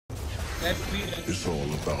It's all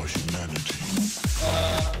about humanity.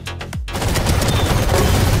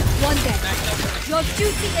 One dead. Your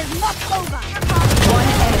duty is not over. One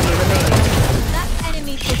enemy remaining. That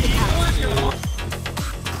enemy taken out.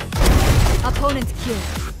 Opponent killed.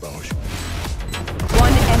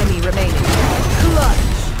 One enemy remaining. Clutch.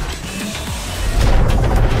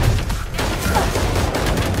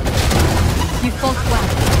 You fought well.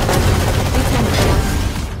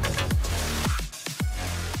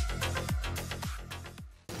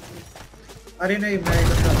 अरे नहीं मैं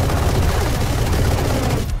इधर था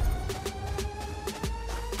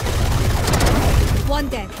One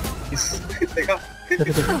dead. देखा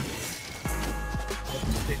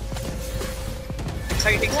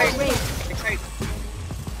exciting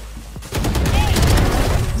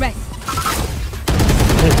Rest.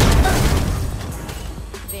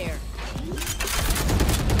 There.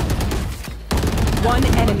 One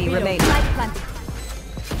enemy remaining. Light planted.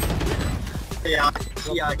 यार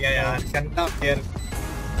ये आ गया यार घंटा फिर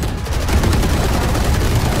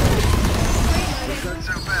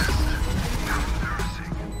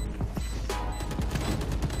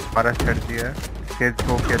हमारा छड़ दिया है केज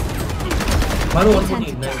को केज मारो और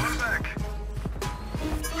नहीं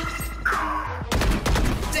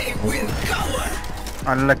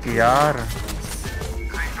अनलकी यार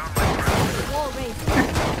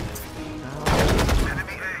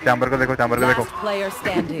चैम्बर को देखो Last player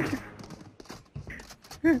standing.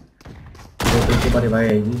 तो बारे भाई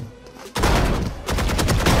आएगी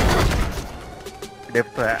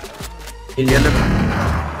डेप्थ है हिलियन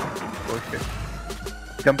ओके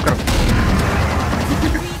जंप करो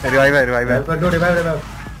रिवाइव कर दो रिवाइव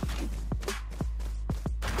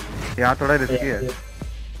यहाँ थोड़ा रिस्की है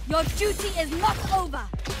Your duty is not over.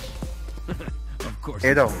 Of course.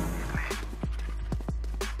 ए जाओ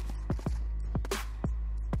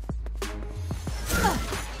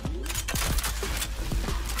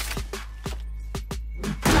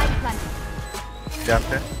Light planted.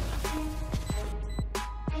 जानते हैं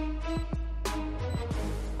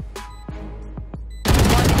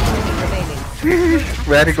One enemy remaining.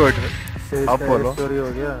 Very good अब बोलो स्टोरी हो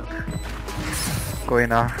गया कोई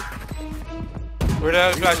ना Wait,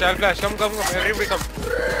 I'll flash. Come. Everybody come.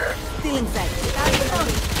 Stealing sight.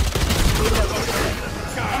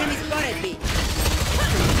 Enemy spotted me.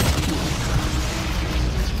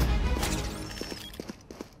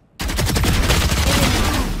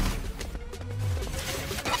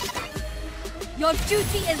 Your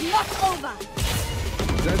duty is not over.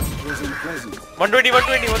 That wasn't pleasant.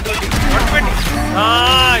 120.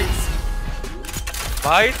 Nice.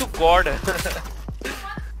 भाई तू गॉड है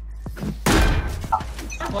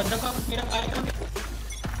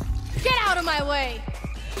Get out of my way.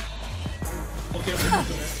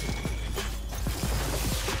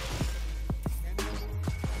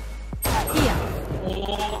 Here.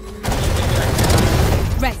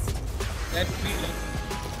 Rest.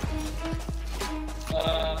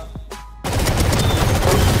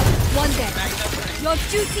 One dead. Your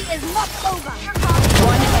duty is not over.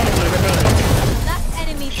 One enemy remaining. That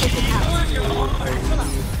enemy taken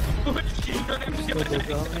out.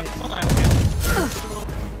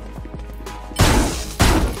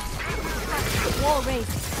 Wall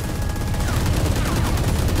raised.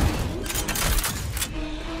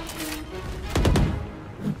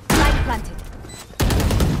 Light planted.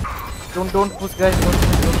 don't push guys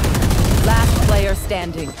don't Last player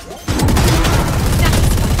standing.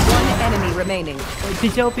 One enemy remaining.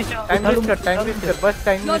 पीछे time waste कर बस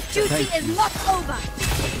time Your duty is not over.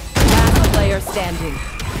 Last player standing.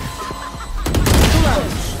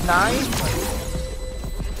 Nice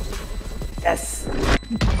yes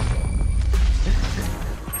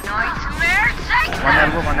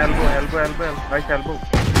one elbow right elbow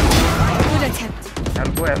Good attempt.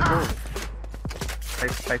 elbow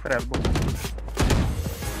cypher elbow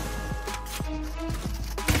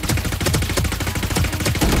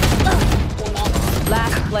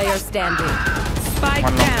Last player standing. Spike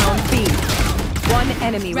One long. down B. One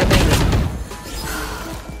enemy remaining.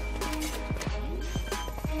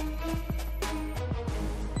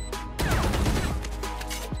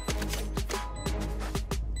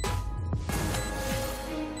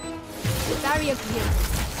 Barrier cleared.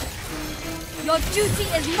 Your duty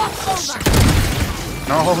is not over.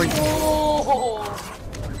 no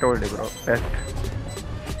told you bro best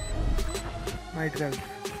nice guys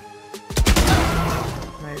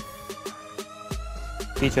nice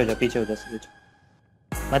पीछे हो जा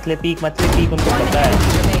मत ले peak उनको One पता है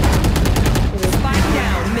enemy remaining. Spike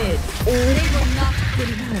down mid. They will not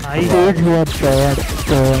kill you.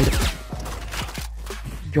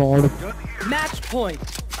 Match point.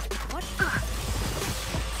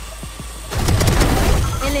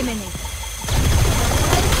 Eliminate.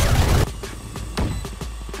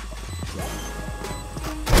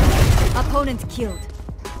 Opponent killed.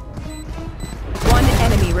 One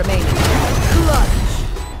enemy remaining.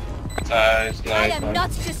 Clutch. Nice, I am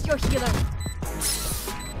not just your healer.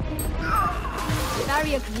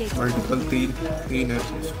 Barrier created. Multiple three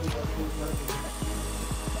nurses.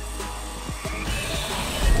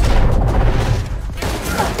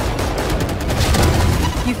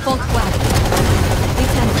 You fought well.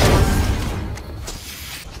 Lieutenant.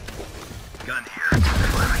 Gun here.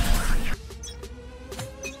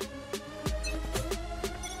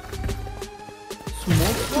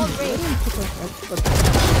 Wall raised.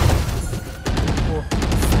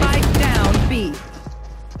 Spike down B.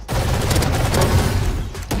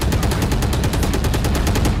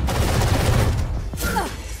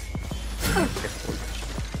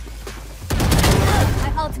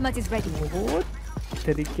 My ultimate is ready.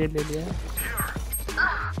 तरीके ले लिया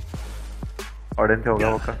audience से होगा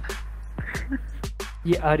वो का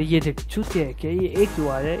ये और ये देख चूतिया है क्या ये एक जो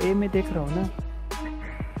आ रहा है ए में देख रहा हूँ ना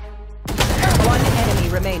One enemy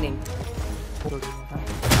remaining.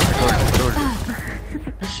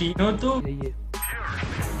 शीनो तो ये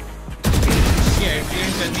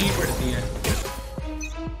एटीएम करनी ही पड़ती है.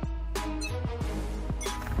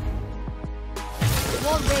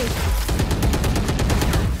 Wall raised.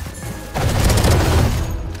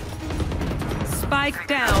 Spike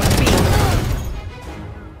down B.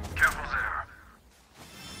 Careful there.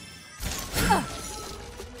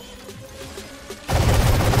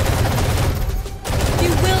 You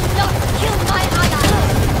will not kill my ally.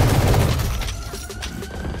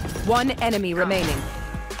 One enemy remaining.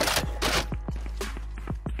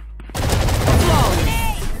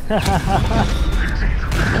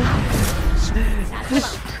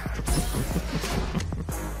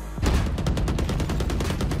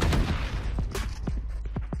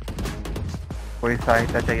 कोई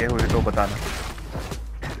सहायता चाहिए हुई तो बताना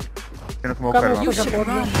स्मोक कर You should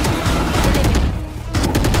run.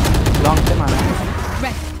 लॉन्ग से मारा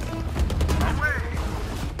Rest.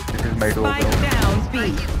 This is my door Spike down B.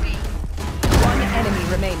 One enemy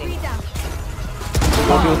remaining. Breathe out.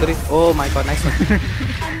 उधर oh my God nice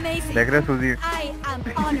Amazing. देख रहे सूजी I am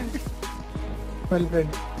honored. Well done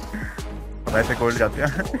हम ऐसे गोल्ड जाते हैं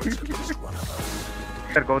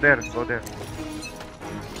sir go there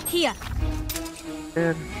Here.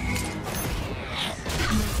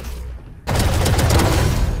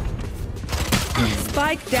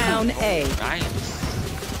 Spike down A.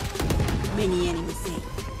 Many enemies say.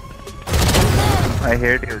 I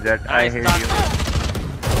hate you Jet I hate you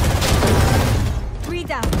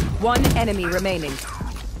Breathe out. One enemy remaining.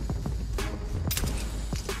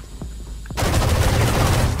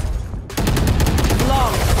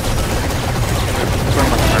 Long.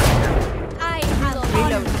 I am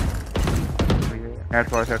honored. Net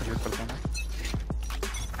for set use करता हूं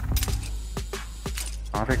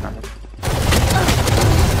हां पे काम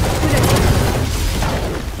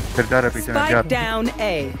फिर जा रहा पीछे जा Spike down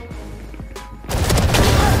A.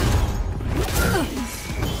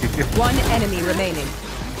 One enemy remaining.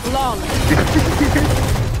 Long.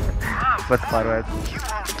 बस मारो है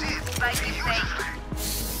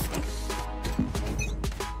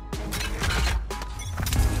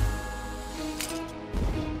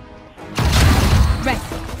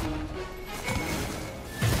Rest.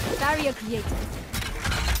 Barrier created.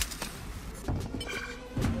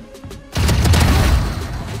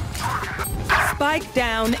 Spike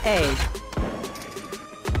down A.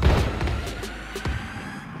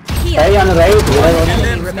 Here. on the right,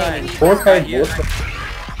 Enemy remaining. both sides,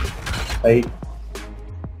 right. They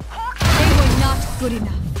were not good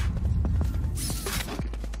enough.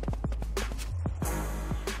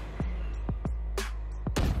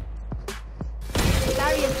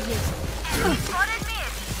 Barrier created.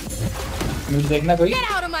 News देखना कोई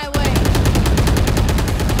Get out of my way.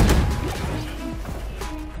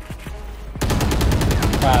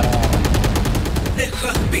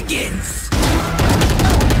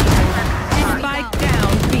 Spike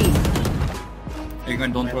down B. एक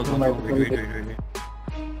minute don't throw wait.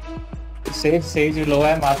 Says लो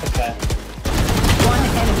है मार सकता है One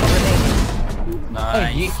enemy remaining.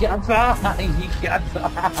 ये क्या था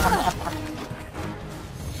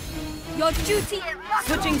Your duty is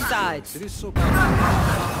Switching sides. It is so bad.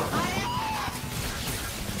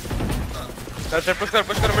 चल पुश कर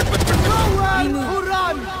mid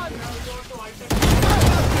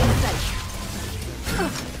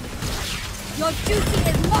Your duty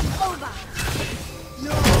is not over.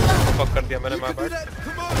 Fuck कर दिया मैंने मार पास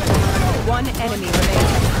One enemy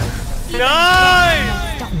remaining. Nice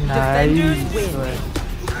Defenders win.